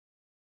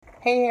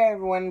Hey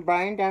everyone,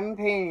 Brian Diamond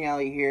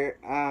Painelli here.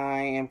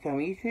 I am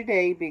coming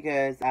today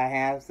because I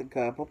have a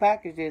couple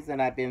packages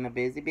and I've been a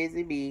busy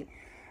bee.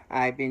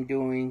 I've been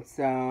doing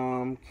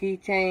some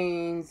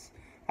keychains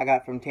I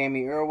got from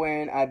Tammy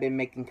Irwin. I've been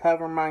making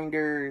cover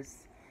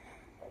minders.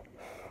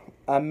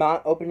 I'm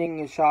not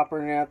opening a shop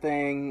or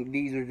nothing.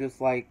 These are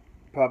just like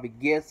probably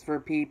gifts for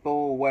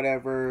people,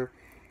 whatever.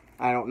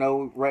 I don't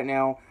know right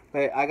now.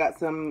 But I got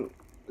some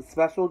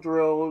special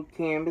drill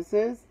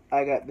canvases.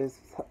 I got this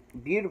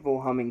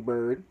beautiful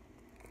hummingbird.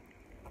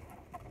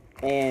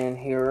 And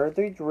here are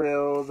the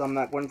drills. I'm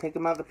not going to take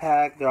them out of the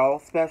pack. They're all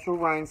special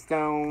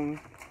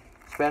rhinestone,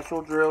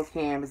 special drill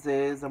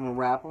canvases. I'm going to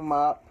wrap them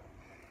up,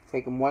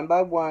 take them one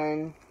by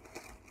one.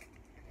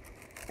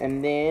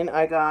 And then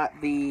I got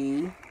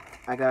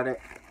it.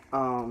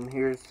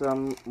 Here's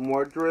some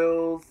more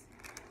drills.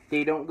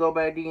 They don't go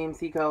by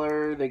DMC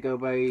color. They go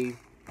by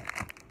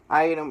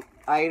item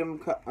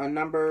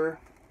number.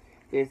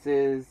 This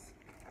is,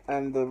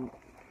 and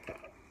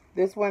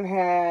this one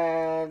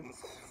had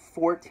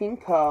 14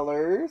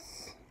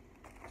 colors.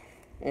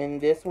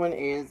 And this one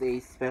is a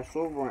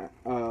special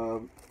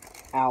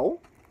owl.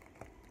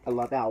 I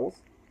love owls.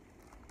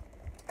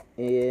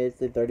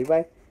 It's a 30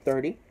 by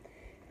 30.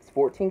 It's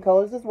 14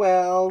 colors as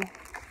well.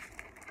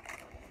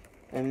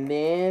 And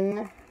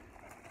then,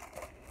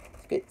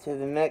 let's get to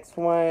the next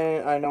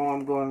one. I know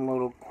I'm going a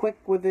little quick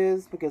with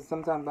this because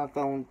sometimes my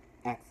phone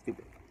acts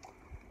stupid.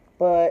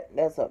 But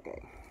that's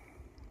okay.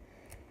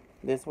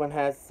 This one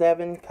has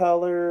 7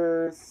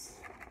 colors.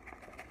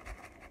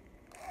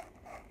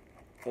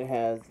 It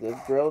has the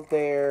drills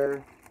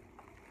there.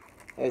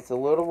 It's a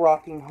little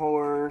rocking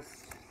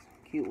horse.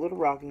 Cute little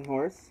rocking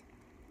horse.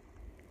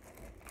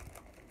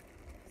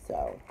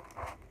 So,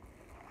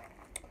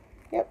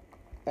 yep.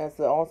 That's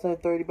also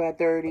 30 by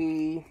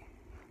 30. I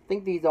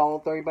think these all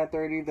 30 by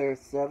 30. There's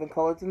 7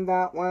 colors in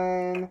that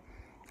one.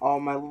 All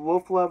my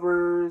wolf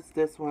lovers.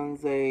 This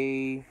one's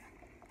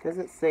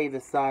doesn't say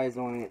the size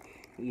on it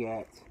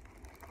yet.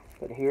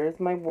 But here's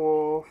my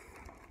wolf.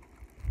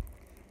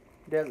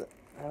 I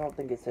don't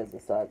think it says the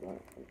size on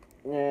it.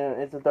 Yeah,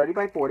 it's a 30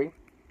 by 40.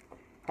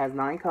 Has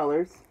 9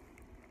 colors.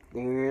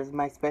 There's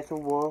my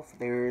special wolf.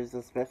 There's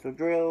the special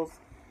drills.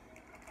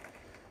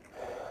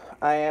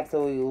 I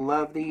absolutely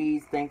love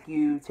these. Thank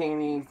you,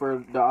 Tammy,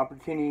 for the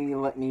opportunity to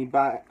let me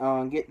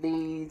get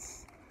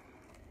these.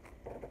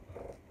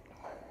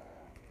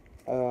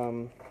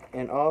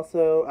 And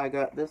also, I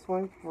got this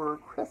one for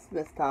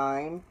Christmas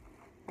time.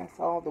 That's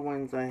all the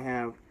ones I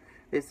have.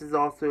 This is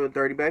also a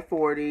 30 by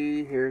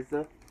 40. Here's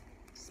the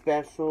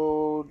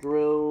special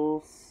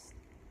drills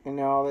and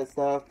all that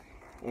stuff.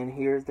 And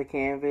here's the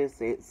canvas.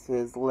 It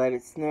says "Let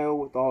It Snow"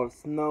 with all the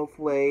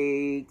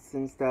snowflakes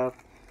and stuff.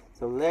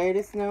 So let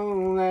it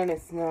snow, let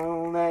it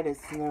snow, let it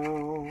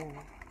snow.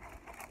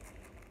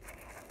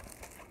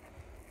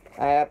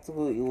 I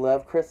absolutely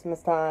love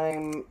Christmas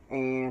time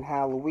and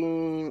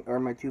Halloween are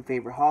my 2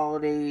 favorite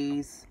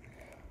holidays.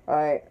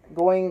 Alright,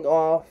 going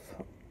off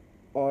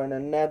on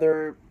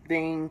another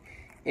thing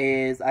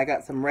is I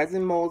got some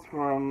resin molds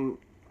from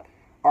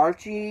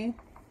Archie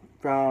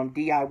from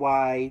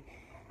DIY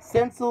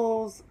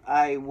Stencils.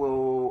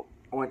 On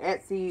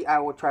Etsy. I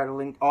will try to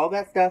link all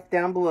that stuff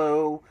down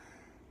below.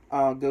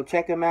 Go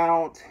check him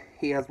out.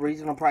 He has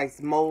reasonable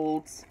price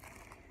molds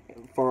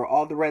for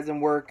all the resin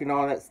work and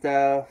all that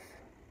stuff.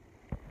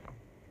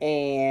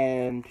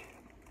 And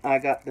I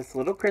got this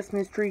little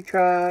Christmas tree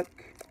truck.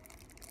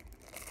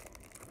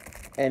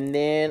 And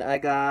then I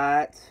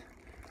got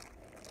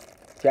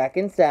Jack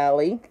and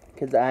Sally,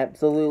 because I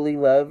absolutely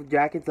love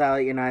Jack and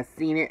Sally, and I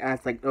seen it, and I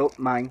was like, oh,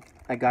 mine.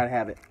 I gotta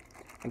have it.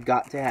 I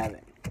got to have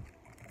it.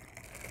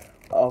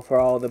 For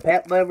all the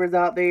pet lovers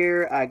out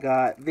there, I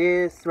got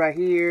this right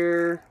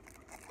here.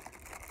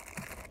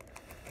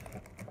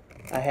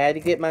 I had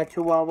to get my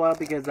Chihuahua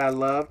because I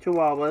love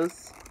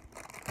Chihuahuas.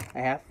 I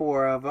have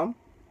 4 of them.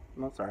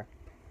 No, sorry.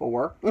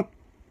 4.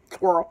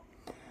 Squirrel.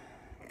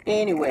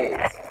 Anyways,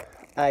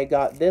 I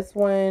got this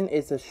one.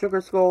 It's a sugar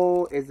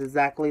skull. It's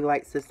exactly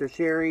like Sister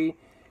Sherry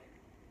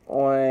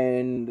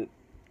on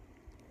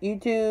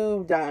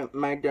YouTube.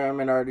 My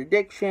Diamond Art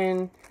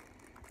Addiction.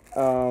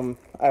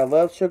 I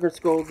love sugar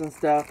skulls and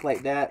stuff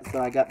like that. So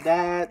I got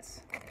that.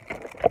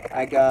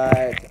 I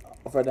got,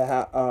 for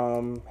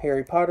the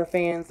Harry Potter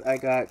fans, I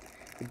got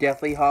the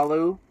Deathly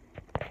Hollow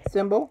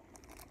symbol.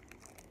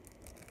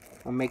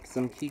 I'll make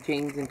some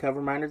keychains and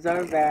cover minders out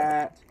of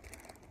that.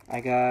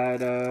 I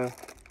got a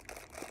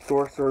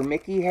Sorcerer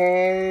Mickey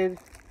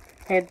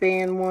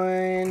headband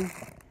one.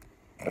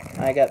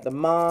 I got the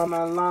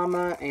Mama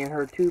Llama and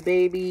her 2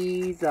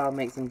 babies. I'll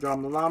make some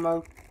Drama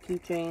Llama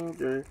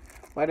keychains or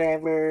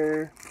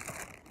whatever.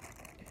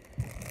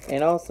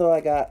 And also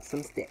I got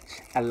some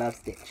Stitch. I love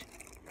Stitch.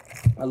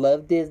 I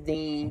love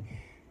Disney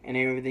and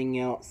everything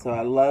else, so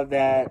I love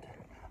that.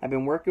 I've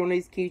been working on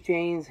these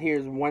keychains.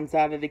 Here's one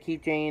side of the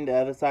keychain. The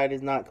other side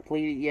is not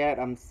completed yet.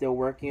 I'm still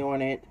working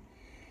on it.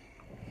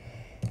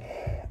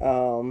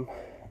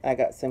 I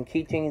got some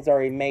keychains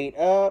already made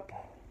up.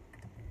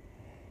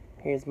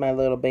 Here's my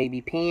little baby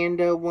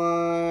panda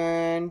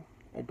one.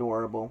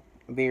 adorable.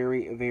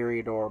 Very, very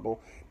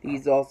adorable.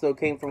 These also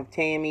came from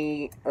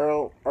Tammy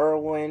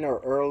Erwin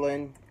or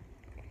Erlin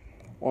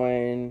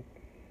on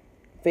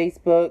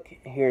Facebook.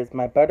 Here's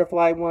my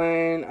butterfly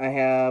one. I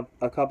have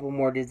a couple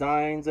more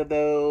designs of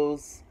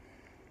those.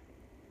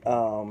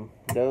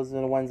 Those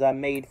are the ones I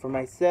made for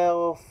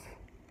myself.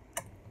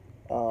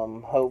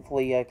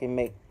 Hopefully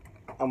I'm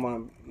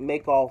gonna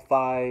make all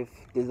 5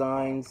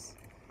 designs.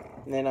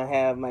 And then I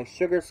have my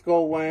sugar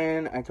skull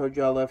one. I told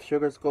you I love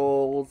sugar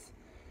skulls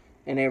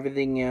and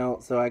everything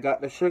else. So I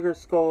got the sugar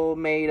skull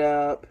made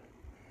up.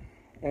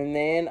 And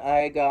then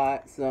I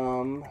got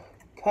some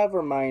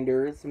cover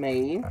minders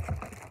made.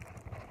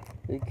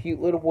 The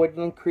cute little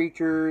woodland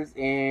creatures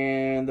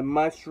and the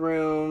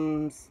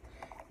mushrooms,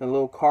 the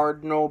little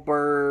cardinal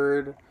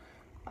bird.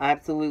 I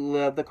absolutely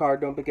love the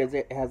cardinal because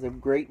it has a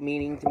great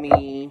meaning to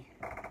me.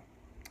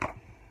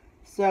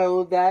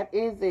 So that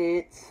is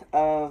it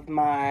of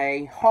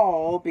my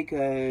haul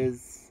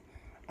because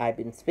I've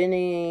been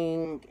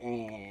spinning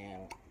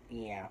and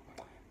yeah.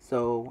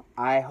 So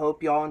I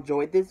hope y'all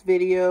enjoyed this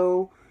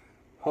video.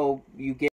 Hope you get